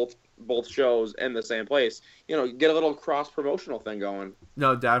from both shows in the same place, get a little cross-promotional thing going.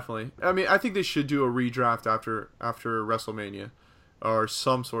 No, definitely. I mean, I think they should do a redraft after WrestleMania or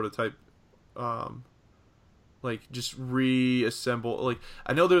some sort of type, like just reassemble. Like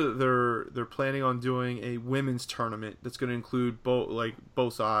I know they're planning on doing a women's tournament that's going to include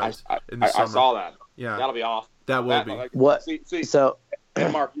both sides in the summer. I saw that. Yeah, that'll be awesome. That will be. What? So.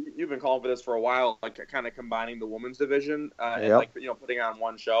 And Mark, you've been calling for this for a while, like kind of combining the women's division and like putting on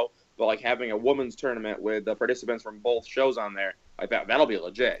one show, but like having a women's tournament with the participants from both shows on there, like that'll be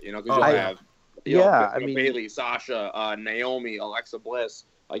legit, because you'll have Bayley, Sasha, Naomi, Alexa Bliss,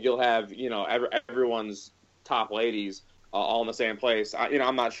 like you'll have everyone's top ladies all in the same place.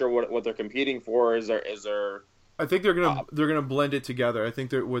 I'm not sure what they're competing for. Is there? I think they're gonna blend it together. I think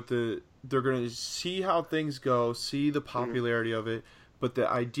they're gonna see how things go, see the popularity of it. But the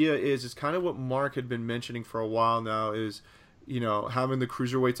idea is kind of what Mark had been mentioning for a while now is, having the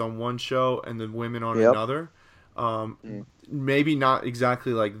cruiserweights on one show and then women on another. Maybe not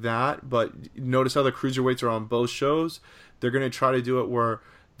exactly like that, but notice how the cruiserweights are on both shows. They're going to try to do it where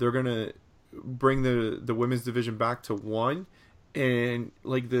they're going to bring the women's division back to one, and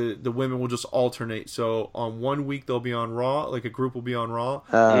like the women will just alternate. So on one week they'll be on Raw, like a group will be on Raw,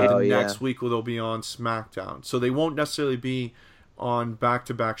 and the next week they'll be on SmackDown. So they won't necessarily be on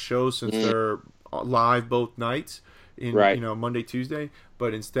back-to-back shows since they're live both nights in Monday, Tuesday.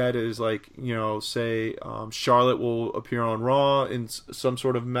 But instead is like, say Charlotte will appear on Raw in some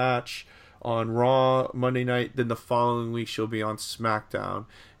sort of match on Raw Monday night, then the following week she'll be on SmackDown,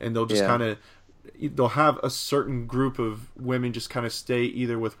 and they'll just kind of they'll have a certain group of women just kind of stay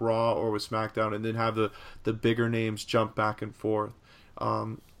either with Raw or with SmackDown, and then have the bigger names jump back and forth.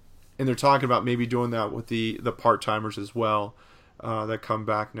 And they're talking about maybe doing that with the part-timers as well, that come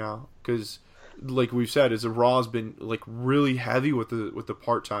back now, because like we've said, is the Raw's been like really heavy with the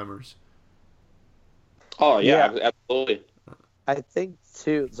part-timers. Oh yeah, absolutely. I think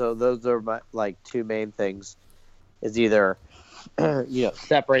too. So those are my two main things: is either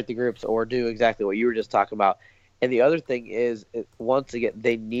separate the groups or do exactly what you were just talking about. And the other thing is, once again,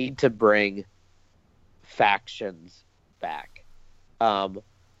 they need to bring factions back. I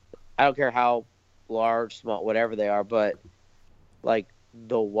don't care how large, small, whatever they are, but like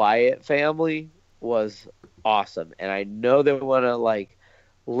the Wyatt family was awesome, and I know they want to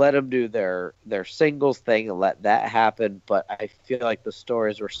let them do their singles thing and let that happen. But I feel like the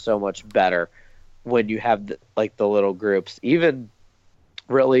stories were so much better when you have the little groups. Even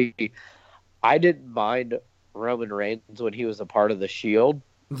really, I didn't mind Roman Reigns when he was a part of the Shield.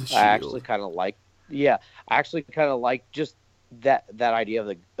 I actually kind of liked just that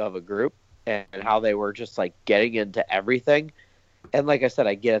idea of a group and how they were just getting into everything. And like I said,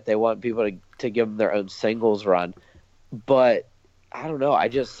 I get it. They want people to give them their own singles run. But I don't know.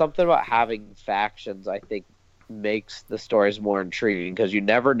 Something about having factions, I think, makes the stories more intriguing, because you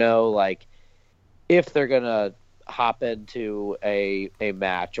never know, if they're going to hop into a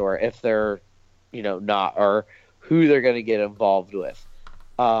match, or if they're, not, or who they're going to get involved with.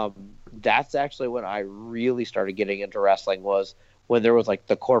 That's actually when I really started getting into wrestling, was when there was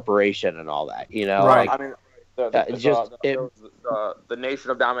the corporation and all that, Right. I mean, the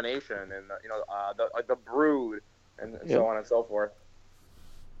Nation of Domination, and the Brood, and so on and so forth.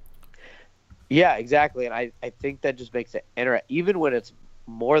 Yeah, exactly. And I think that just makes it interesting, even when it's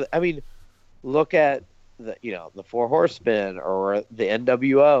more. I mean, look at the Four Horsemen or the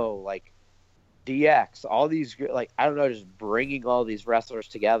NWO, DX, all these I don't know, just bringing all these wrestlers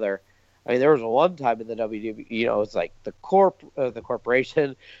together. I mean, there was one time in the WWE, it's the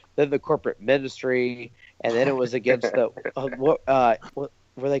corporation, then the corporate ministry, and then it was against the what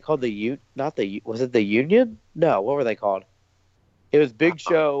were they called? Was it the Union? No, what were they called? It was Big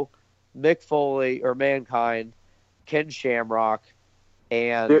Show, Mick Foley or Mankind, Ken Shamrock,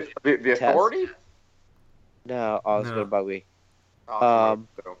 and the Authority. No, it's gonna bug me. Oh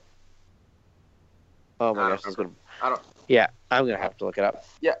my gosh, it's gonna. Yeah, I'm gonna have to look it up.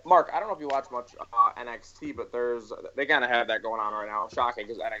 Yeah, Mark, I don't know if you watch much NXT, but they kind of have that going on right now. Shocking,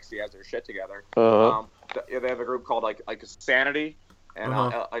 because NXT has their shit together. They have a group called like Sanity, and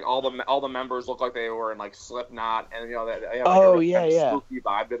all the members look like they were in Slipknot, and they have a spooky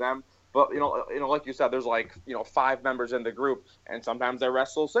vibe to them. But like you said, there's 5 members in the group, and sometimes they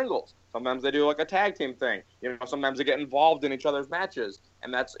wrestle singles. Sometimes they do a tag team thing. Sometimes they get involved in each other's matches,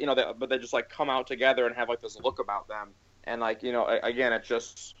 and that's but they just come out together and have this look about them. And again, it's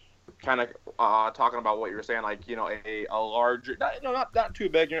just kind of talking about what you were saying, a larger, not too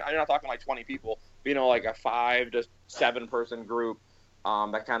big. You're not talking 20 people, but a 5 to 7 person group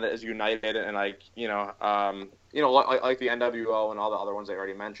that kind of is united, and like the NWO and all the other ones I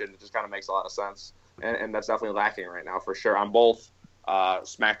already mentioned. It just kind of makes a lot of sense, and that's definitely lacking right now for sure on both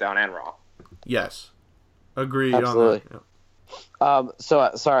SmackDown and Raw. Yes, agreed. Absolutely. On that. So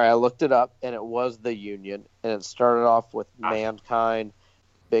sorry, I looked it up, and it was the Union, and it started off with Mankind,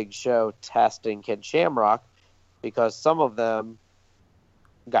 Big Show, Test, and Ken Shamrock, because some of them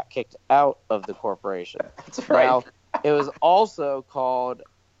got kicked out of the corporation. That's right. Now, it was also called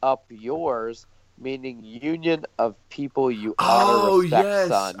Up Yours, meaning Union of People You Ought to Respect, yes.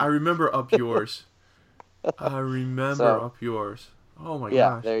 Son. I remember Up Yours. Up Yours. Oh my gosh.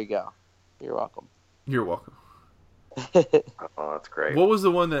 Yeah, there you go. You're welcome. You're welcome. Oh, that's great. What was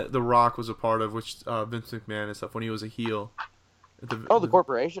the one that The Rock was a part of, which Vince McMahon and stuff, when he was a heel? The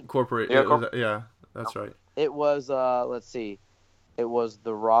corporation. Yeah, that's right. It was, let's see. It was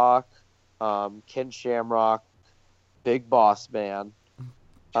The Rock, Ken Shamrock, Big Boss Man,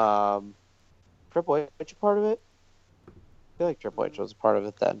 Triple H a part of it? I feel like Triple H was a part of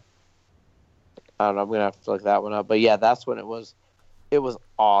it then. I don't know. I'm gonna have to look that one up. But yeah, that's when it was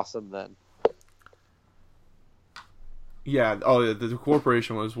awesome then. Yeah. Oh, yeah. The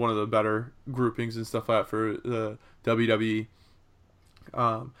Corporation was one of the better groupings and stuff like that for the WWE.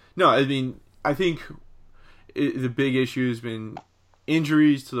 No, I mean, I think the big issue has been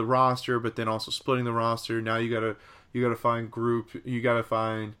injuries to the roster, but then also splitting the roster. Now you gotta find you gotta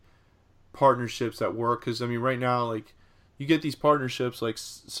find partnerships that work. Because I mean, right now, like you get these partnerships like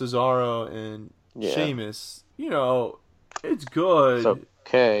Cesaro and Sheamus. You know, it's good. It's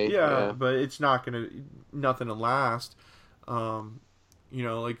okay. Yeah, but it's nothing to last. You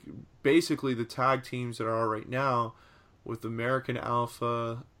know, like basically the tag teams that are right now with American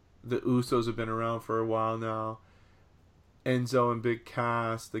Alpha, the Usos have been around for a while now. Enzo and Big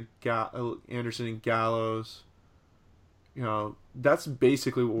Cass, Anderson and Gallows. You know, that's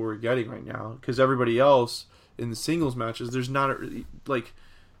basically what we're getting right now. Because everybody else in the singles matches, there's not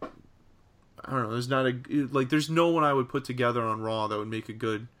there's no one I would put together on Raw that would make a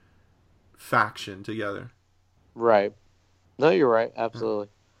good faction together. Right. No, you're right. Absolutely.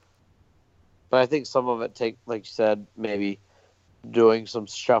 But I think some of it like you said, maybe doing some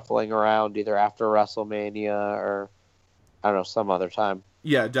shuffling around either after WrestleMania or I don't know, some other time.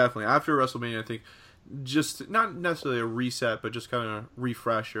 Yeah, definitely. After WrestleMania, I think just not necessarily a reset, but just kind of a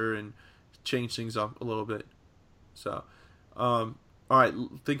refresher and change things up a little bit. So, all right,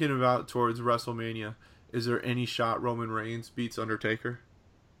 thinking about towards WrestleMania, is there any shot Roman Reigns beats Undertaker?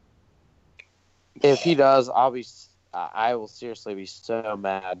 If he does, I will seriously be so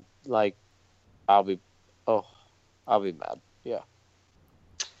mad. Like, I'll be mad. Yeah.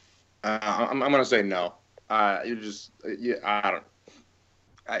 I'm gonna say no. I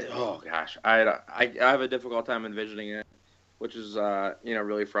have a difficult time envisioning it, which is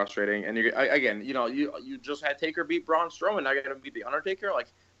really frustrating. And you just had Taker beat Braun Strowman. Now you're gonna beat the Undertaker. Like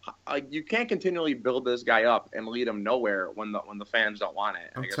you can't continually build this guy up and lead him nowhere when the fans don't want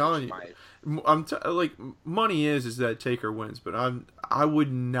it. I'm telling you, money is that Taker wins, but I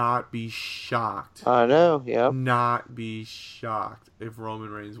would not be shocked. I know, yeah. Not be shocked if Roman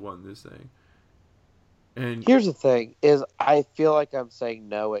Reigns won this thing. And here's the thing: is I feel like I'm saying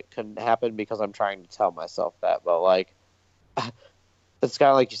no, it couldn't happen because I'm trying to tell myself that. But like, it's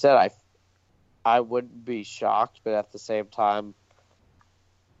kind of like you said. I wouldn't be shocked, but at the same time,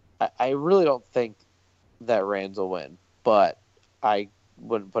 I really don't think that Reigns will win. But I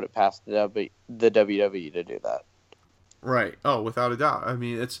wouldn't put it past the WWE to do that. Right. Oh, without a doubt. I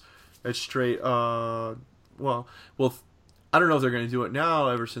mean, it's straight. Well, I don't know if they're going to do it now.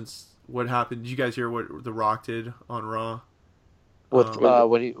 Ever since what happened, did you guys hear what The Rock did on Raw? With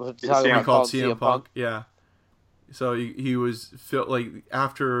when he was talking about called CM Punk? Yeah. So he was like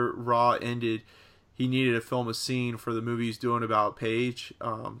after Raw ended, he needed to film a scene for the movie he's doing about Paige,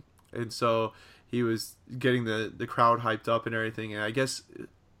 and so he was getting the crowd hyped up and everything. And I guess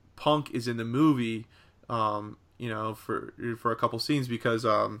Punk is in the movie, for a couple scenes because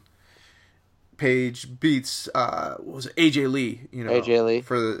Paige beats was it AJ Lee, AJ Lee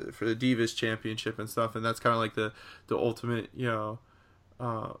for the Divas Championship and stuff, and that's kind of like the ultimate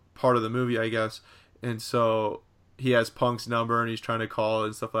part of the movie, I guess. And so he has Punk's number and he's trying to call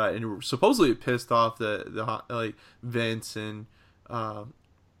and stuff like that, and supposedly it pissed off the like Vince and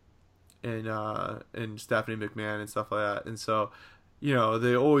Stephanie McMahon and stuff like that. And so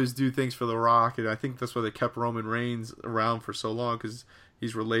they always do things for The Rock, and I think that's why they kept Roman Reigns around for so long, because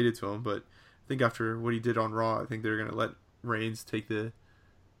he's related to him. But I think after what he did on Raw, I think they're going to let Reigns take the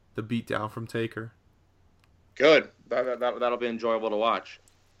beat down from Taker. Good. That'll be enjoyable to watch.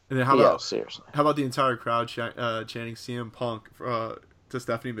 And then how about the entire crowd chanting CM Punk to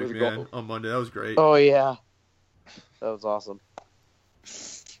Stephanie McMahon on Monday? That was great. Oh, yeah. That was awesome.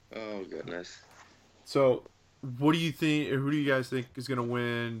 Oh, goodness. So, what do you think? Who do you guys think is going to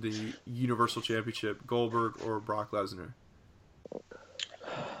win the Universal Championship, Goldberg or Brock Lesnar?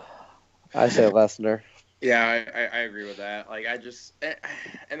 I say Lesnar. Yeah, I agree with that. Like, and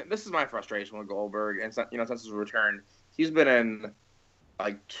this is my frustration with Goldberg, and since his return, he's been in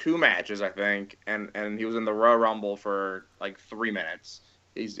like 2 matches, I think, and he was in the Royal Rumble for like 3 minutes.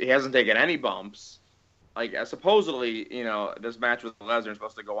 He hasn't taken any bumps. Like, supposedly, this match with Lesnar is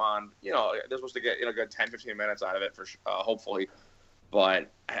supposed to go on. They're supposed to get a good 10-15 minutes out of it for hopefully.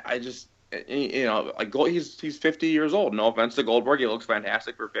 But I just he's 50 years old. No offense to Goldberg, he looks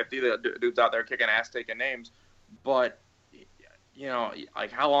fantastic for 50. The dude's out there kicking ass, taking names. But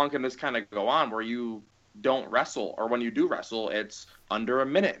like, how long can this kind of go on where you don't wrestle, or when you do wrestle, it's under a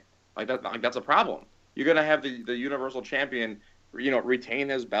minute? Like that's a problem. You're gonna have the Universal Champion, retain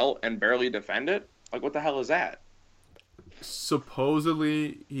his belt and barely defend it. Like, what the hell is that?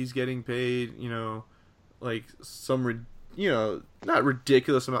 supposedly he's getting paid, like some, not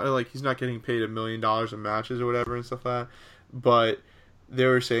ridiculous amount. Like he's not getting paid $1 million in matches or whatever and stuff like that. But they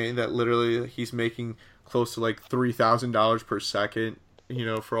were saying that literally he's making close to like $3,000 per second,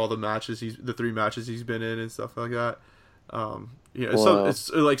 for all the matches the 3 matches he's been in and stuff like that. It's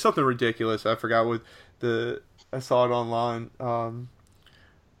like something ridiculous. I forgot what I saw it online.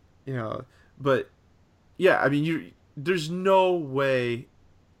 But yeah, I mean, there's no way,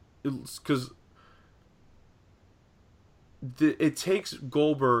 because it takes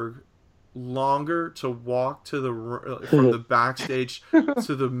Goldberg longer to walk from the backstage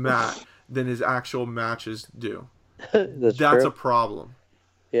to the mat than his actual matches do. That's a problem.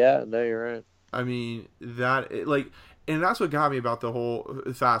 Yeah, no, you're right. I mean, and that's what got me about the whole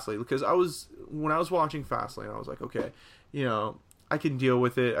Fastlane, because when I was watching Fastlane, I was like, okay, I can deal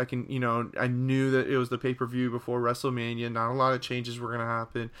with it. I can, I knew that it was the pay-per-view before WrestleMania. Not a lot of changes were going to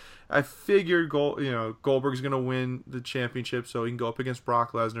happen. I figured Goldberg's going to win the championship so he can go up against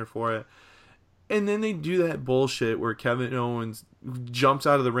Brock Lesnar for it. And then they do that bullshit where Kevin Owens jumps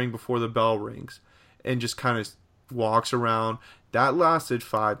out of the ring before the bell rings and just kind of walks around. That lasted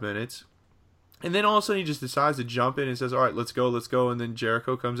 5 minutes. And then all of a sudden he just decides to jump in and says, all right, let's go. And then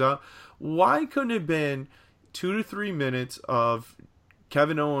Jericho comes out. Why couldn't it have been 2 to 3 minutes of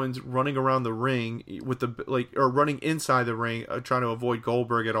Kevin Owens running around the ring with or running inside the ring, trying to avoid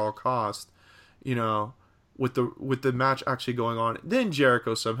Goldberg at all costs, with the match actually going on. Then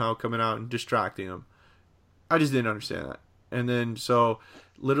Jericho somehow coming out and distracting him. I just didn't understand that. And then so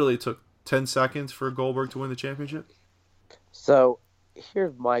literally it took 10 seconds for Goldberg to win the championship. So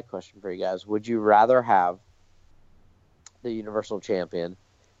here's my question for you guys. Would you rather have the Universal Champion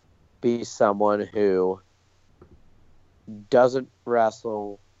be someone who doesn't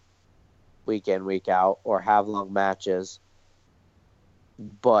wrestle week in, week out, or have long matches,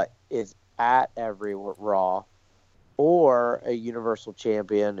 but is at every Raw, or a Universal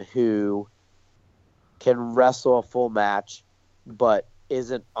Champion who can wrestle a full match, but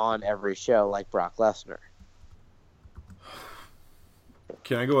isn't on every show like Brock Lesnar?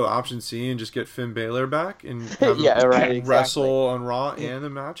 Can I go with option C and just get Finn Balor back and have him wrestle on Raw and the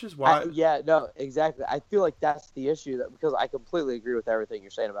matches? Why? No, exactly. I feel like that's the issue, because I completely agree with everything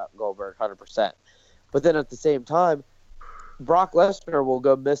you're saying about Goldberg, 100%. But then at the same time, Brock Lesnar will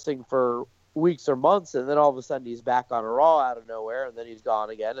go missing for weeks or months, and then all of a sudden he's back on a Raw out of nowhere, and then he's gone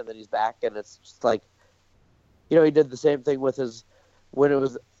again, and then he's back, and it's just like, he did the same thing with when it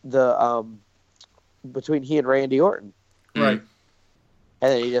was the between he and Randy Orton, right?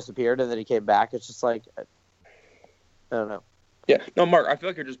 And then he disappeared, and then he came back. It's just like, I don't know. Yeah, no, Mark, I feel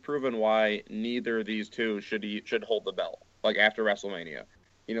like you're just proving why neither of these two should hold the belt, like after WrestleMania.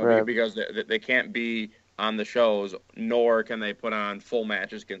 Right. Because they can't be on the shows, nor can they put on full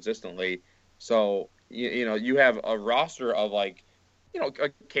matches consistently. So, you have a roster of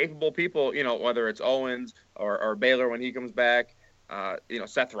capable people, whether it's Owens or Baylor when he comes back,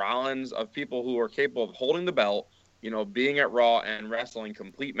 Seth Rollins, of people who are capable of holding the belt, being at Raw and wrestling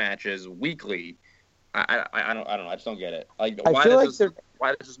complete matches weekly. I don't know. I just don't get it. Why does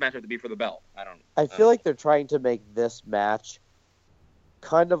this match have to be for the belt? I feel like they're trying to make this match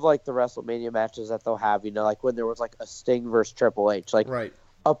kind of like the WrestleMania matches that they'll have, like when there was like a Sting versus Triple H, right.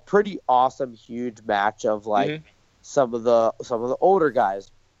 A pretty awesome, huge match of some of the older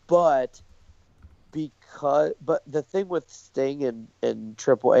guys. But the thing with Sting and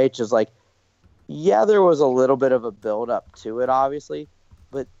Triple H is there was a little bit of a build up to it, obviously,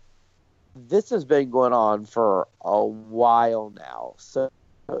 but this has been going on for a while now. So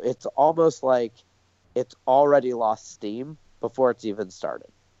it's almost like it's already lost steam before it's even started.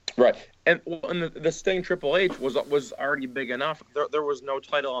 Right. And the Sting Triple H was already big enough. There was no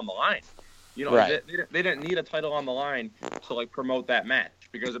title on the line. Right. They didn't need a title on the line to promote that match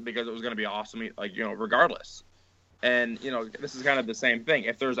because it was going to be awesome, regardless. And this is kind of the same thing.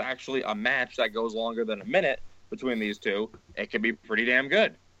 If there's actually a match that goes longer than a minute between these two, it could be pretty damn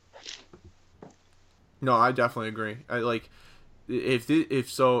good. No, I definitely agree. If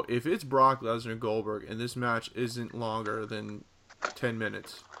it's Brock Lesnar Goldberg and this match isn't longer than 10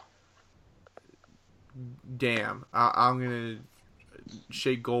 minutes, damn, I'm gonna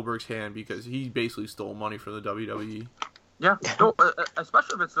shake Goldberg's hand because he basically stole money from the WWE. Yeah, no,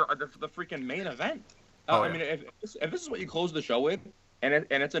 especially if it's the freaking main event. Oh, I mean, if this is what you close the show with, and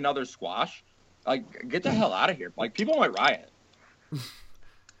it's another squash, get the hell out of here. People might riot.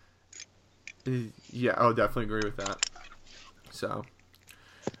 Yeah, I would definitely agree with that. So,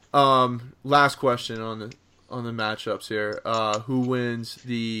 last question on the matchups here. Who wins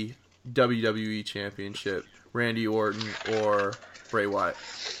the WWE Championship? Randy Orton or Bray Wyatt?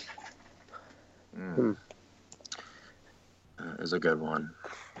 Is a good one.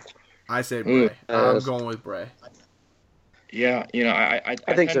 I say Bray. I'm going with Bray. Yeah, I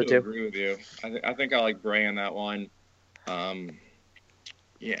think so tend to too. agree with you. I think I like Bray in that one. I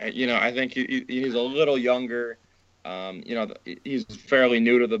think he's a little younger. He's fairly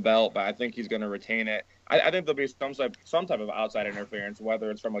new to the belt, but I think he's going to retain it. I think there'll be some type of outside interference, whether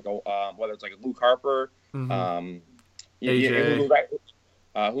it's from whether it's like Luke Harper, AJ.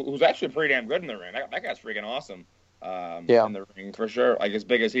 who's actually pretty damn good in the ring. That guy's freaking awesome. In the ring for sure, like as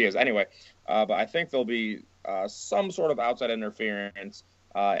big as he is. Anyway, but I think there'll be some sort of outside interference,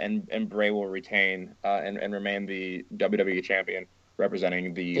 and Bray will retain and remain the WWE champion,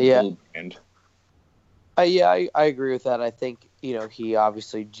 representing the blue brand. I agree with that. I think he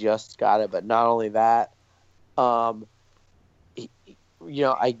obviously just got it, but not only that, I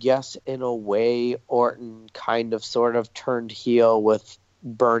guess in a way Orton kind of sort of turned heel with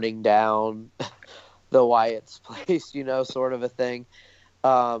burning down the Wyatt's place, sort of a thing.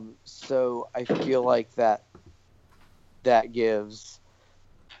 So I feel like that gives,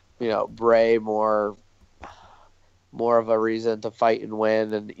 Bray more of a reason to fight and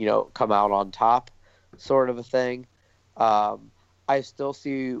win and, come out on top, sort of a thing. I still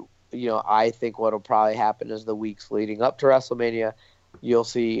see, I think what'll probably happen is the weeks leading up to WrestleMania, you'll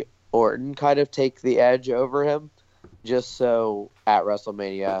see Orton kind of take the edge over him, just so at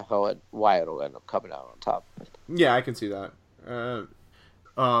WrestleMania, Wyatt will end up coming out on top. Yeah, I can see that.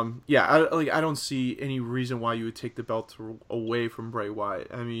 I don't see any reason why you would take the belt away from Bray Wyatt.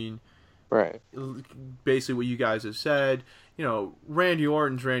 I mean, right. Basically what you guys have said. Randy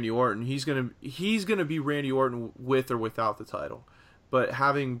Orton's Randy Orton. He's gonna be Randy Orton with or without the title. But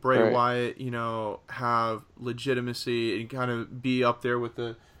having Bray Wyatt, have legitimacy and kind of be up there with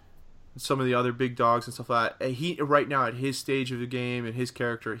some of the other big dogs and stuff like that. He right now at his stage of the game and his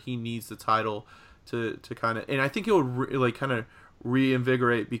character, he needs the title to kind of, and I think it would kind of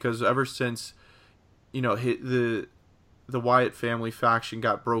reinvigorate, because ever since the Wyatt family faction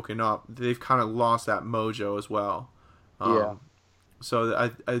got broken up, they've kind of lost that mojo as well.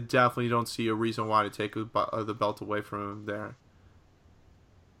 So I definitely don't see a reason why to take the belt away from him there.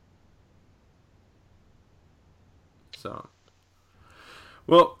 So,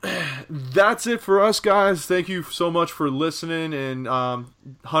 well, that's it for us, guys. Thank you so much for listening. And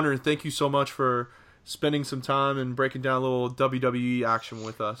Hunter, thank you so much for spending some time and breaking down a little WWE action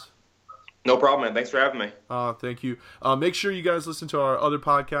with us. No problem, man. Thanks for having me. Thank you. Make sure you guys listen to our other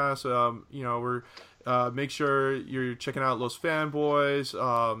podcasts. Make sure you're checking out Los Fanboys,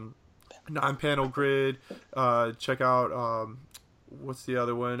 Non-Panel Grid. Check out what's the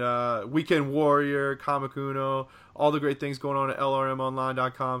other one? Weekend Warrior, Comic Uno, all the great things going on at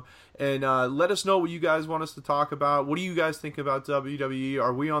LRMonline.com. And let us know what you guys want us to talk about. What do you guys think about WWE?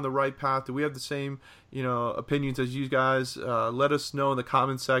 Are we on the right path? Do we have the same opinions as you guys? Let us know in the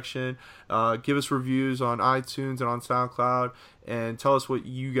comments section. Give us reviews on iTunes and on SoundCloud, and tell us what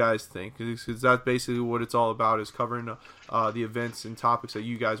you guys think, because that's basically what it's all about, is covering the events and topics that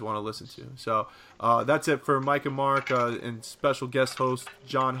you guys want to listen to. So that's it for Mike and Mark and special guest host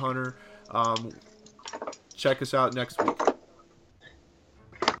John Hunter. Check us out next week.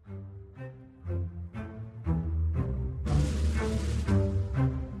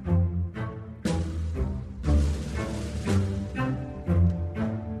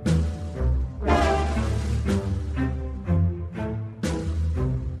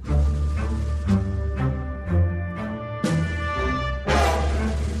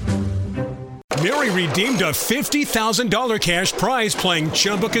 Mary redeemed a $50,000 cash prize playing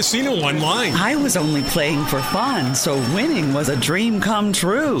Chumba Casino online. I was only playing for fun, so winning was a dream come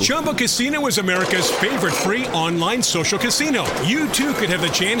true. Chumba Casino is America's favorite free online social casino. You too could have the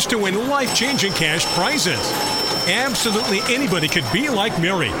chance to win life-changing cash prizes. Absolutely anybody could be like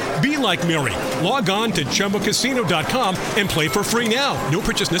Mary. Be like Mary. Log on to ChumbaCasino.com and play for free now. No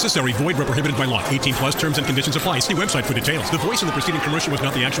purchase necessary. Void where prohibited by law. 18 plus terms and conditions apply. See website for details. The voice in the preceding commercial was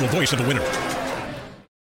not the actual voice of the winner.